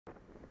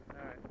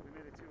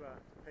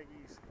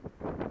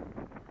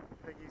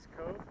Peggy's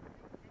Cove.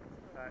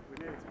 We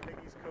made it to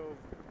Peggy's Cove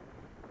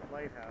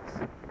Lighthouse.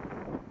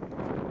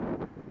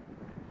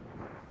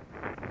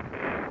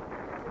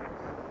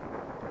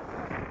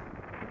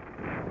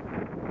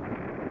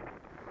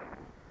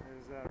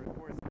 There's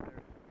reports that there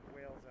are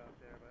whales out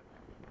there, but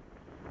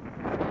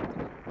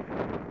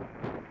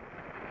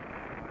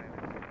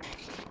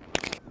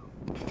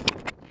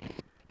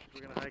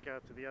we're going to hike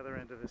out to the other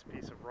end of this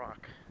piece of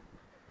rock.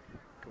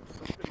 Go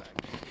something like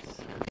this.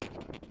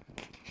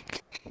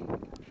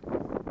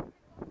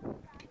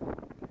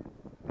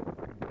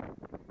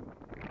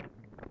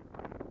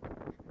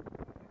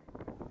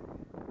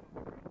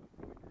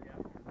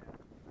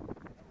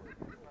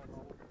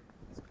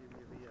 Let's give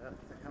you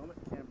the helmet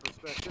cam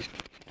perspective.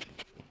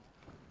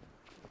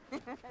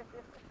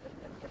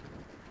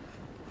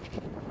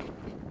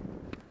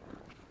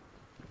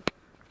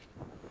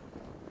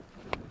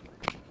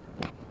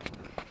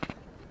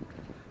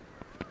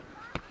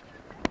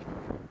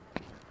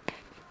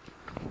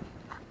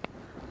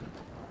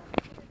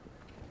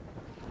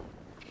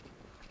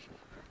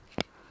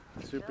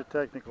 Super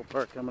technical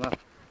part coming up.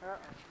 It'll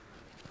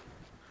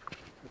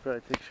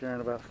probably take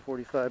Sharon about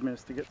 45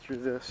 minutes to get through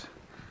this.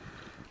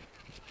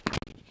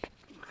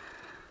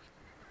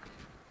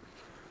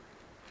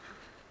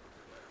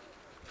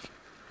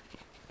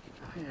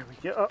 Here we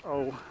go.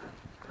 Uh-oh.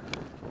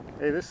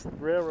 Hey, this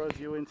railroads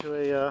you into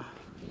a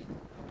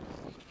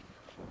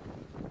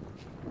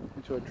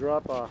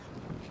drop-off.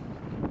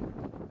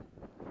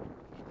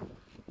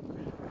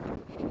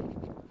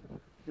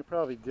 You'll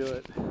probably do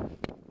it.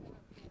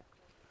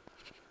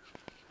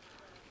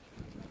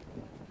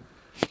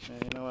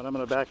 And you know what? I'm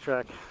going to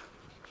backtrack.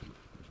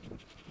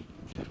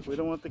 We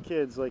don't want the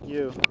kids like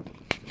you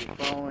to be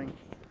following.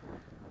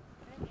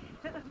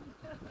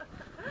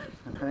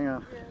 Hang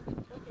on. Yeah,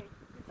 okay.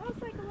 It's all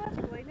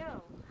psychological, I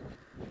know.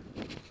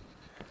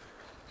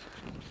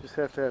 Just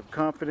have to have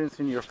confidence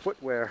in your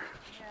footwear.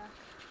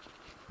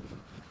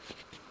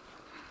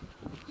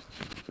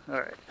 Yeah.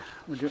 Alright,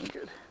 we're doing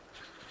good.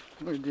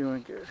 We're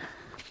doing good.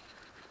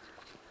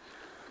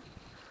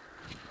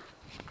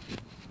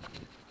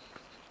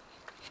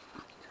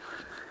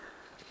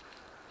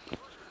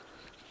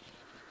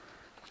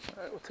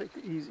 Alright, we'll take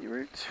the easy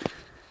route.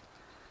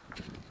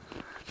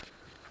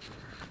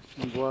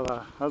 And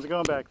voila. How's it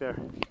going back there?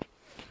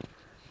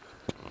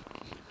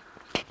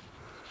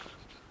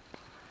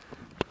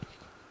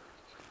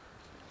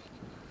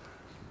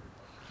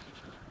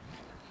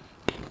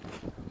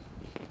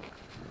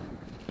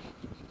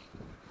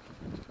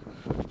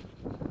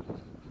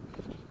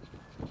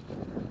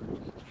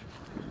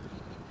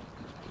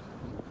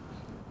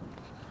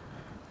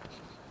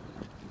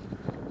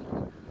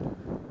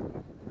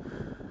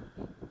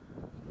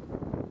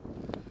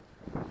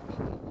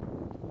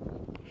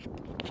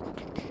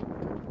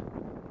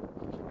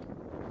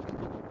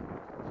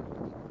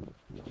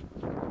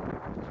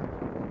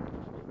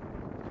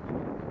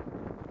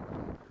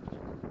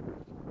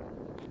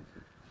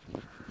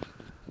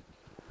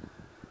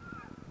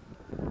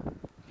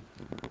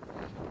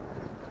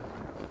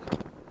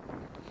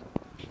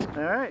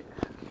 All right.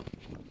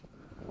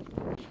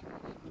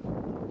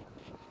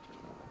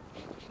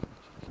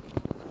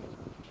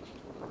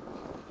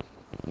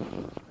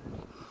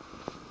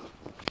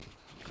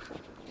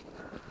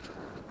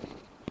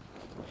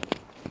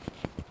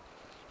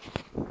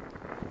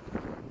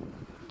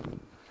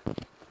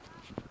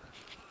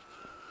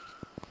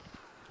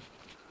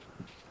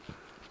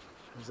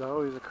 There's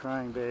always a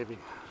crying baby.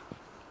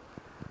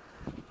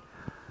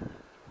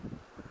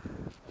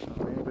 If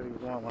anybody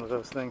would want one of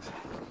those things.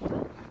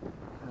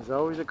 There's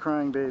always a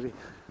crying baby.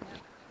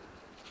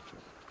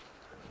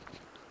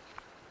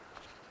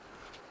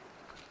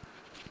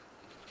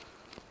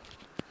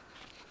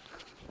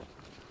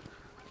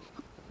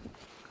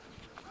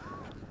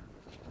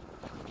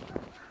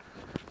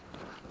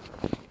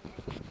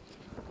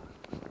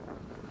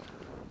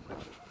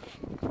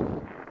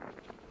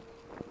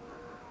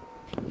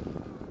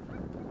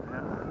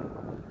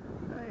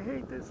 I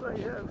hate this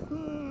lighthouse. I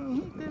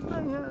hate this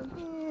lighthouse.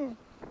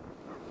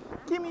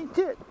 Give me a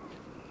tit.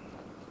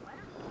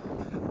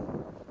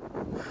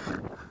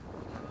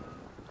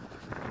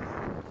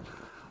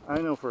 I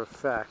know for a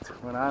fact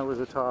when I was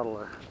a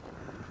toddler,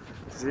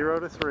 0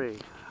 to 3,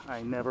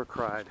 I never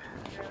cried.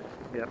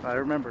 Yep, I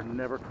remember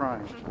never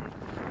crying.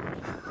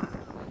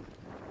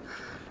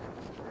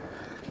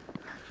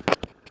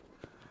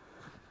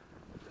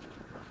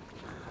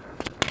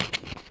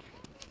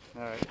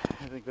 All right,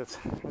 I think that's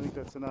enough. I think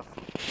that's enough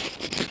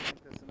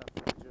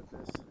footage of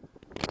this.